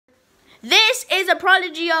This is a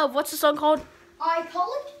prodigy of, what's the song called? I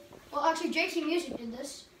call it, well actually JT Music did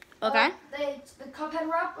this. Okay. The Cuphead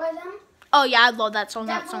rap by them. Oh yeah, I love that song.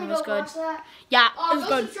 That Definitely song was go good. watch that. Yeah, it was Go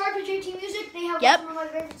good. subscribe to JT Music. They have Yep. some of my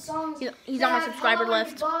favorite songs. He's on my subscriber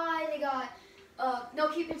list. Goodbye. They got No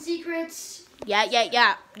Keeping Secrets.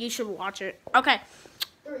 Yeah. You should watch it. Okay.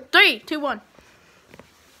 3, 2, 1.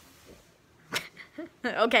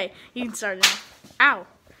 Okay, you can start now. Ow.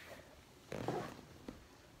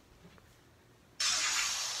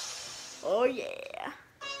 Oh yeah.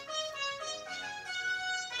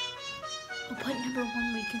 Oh, but number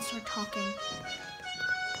 1, we can start talking.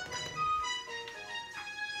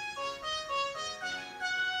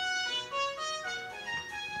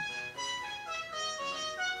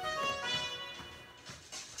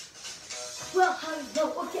 Well, hello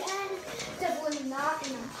again. Definitely not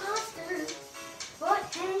an imposter. But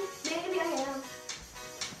hey, maybe I am.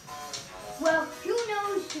 Well, who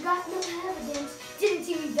knows? You got no evidence. Didn't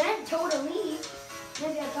see me then, totally.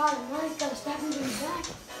 Maybe I got it right. Gotta stop moving back.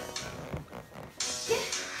 Yeah,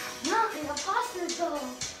 not an imposter though.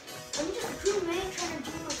 I'm just a crewmate trying to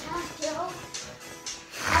do my task, yo.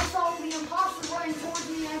 I saw the imposter running towards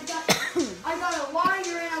me. I got a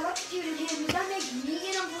wire and I electrocuted him. Does that make me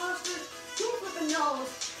an imposter? Who flipping knows?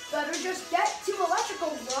 Better just get to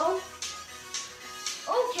electrical, bro.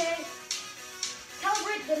 Okay.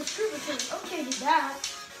 Calibrate the distributor. Okay, did that.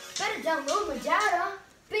 Better download my data.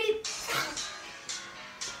 Beep.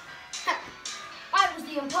 I was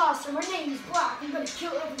the imposter. My name is Black. I'm gonna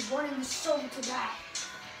kill everyone in the soul to that.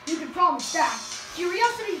 You can promise that.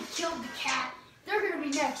 Curiosity killed the cat. They're gonna be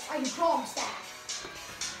next. I can promise that.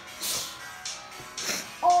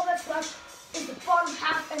 All that's left is the bottom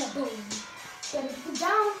half and a bone. Better put them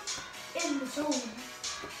down in the zone.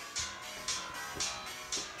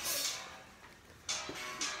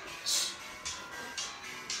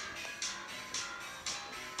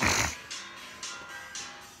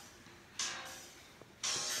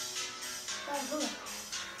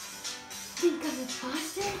 Think I'm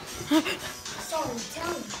imposter? Sorry,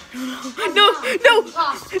 tell me. No.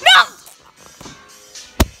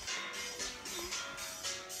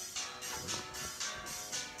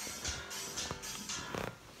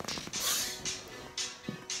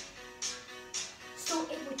 Still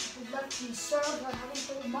able to left me serve not having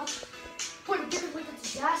so much. Put together with a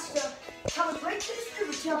disaster. Calibrate the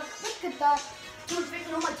distributor. Look at that. Doing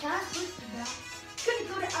fixing all my tasks. Look at that. Couldn't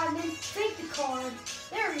go to admin. Take the card.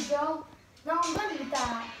 There we go. Now I'm done with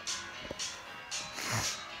that.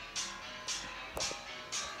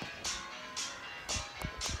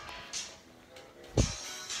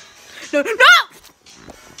 No!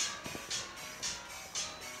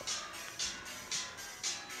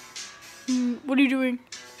 What are you doing?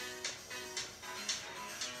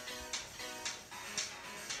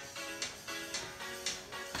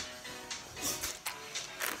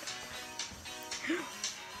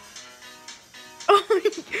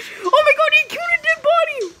 Oh my god, he killed a dead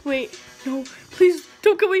body! Wait, no, please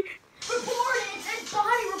don't kill me. Reported! It says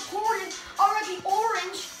body reported. Already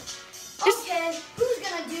orange. Okay, who's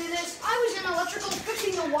gonna do this? I was in electrical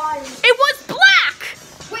fixing the wires. It was Black!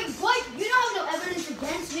 Wait, what? You don't have no evidence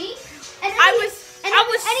against me? And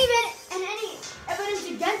Any evidence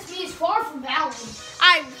against me is far from valid.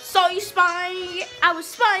 I saw you spying. I was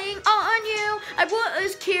spying on you. I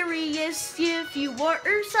was curious if you were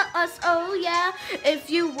sus. Oh yeah, if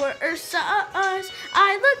you were sus.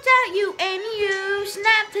 I looked at you and you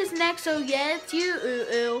snapped his neck. So yes,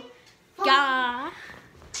 you. Yeah.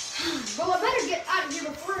 Well, I better get out of here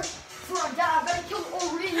before I die. I better kill the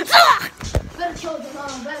orange. Better kill the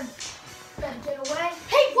better get away.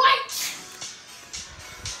 Hey, what?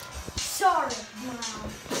 Sorry, Brown.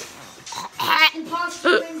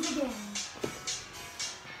 Imposter wins again.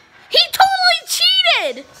 He totally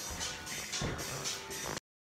cheated!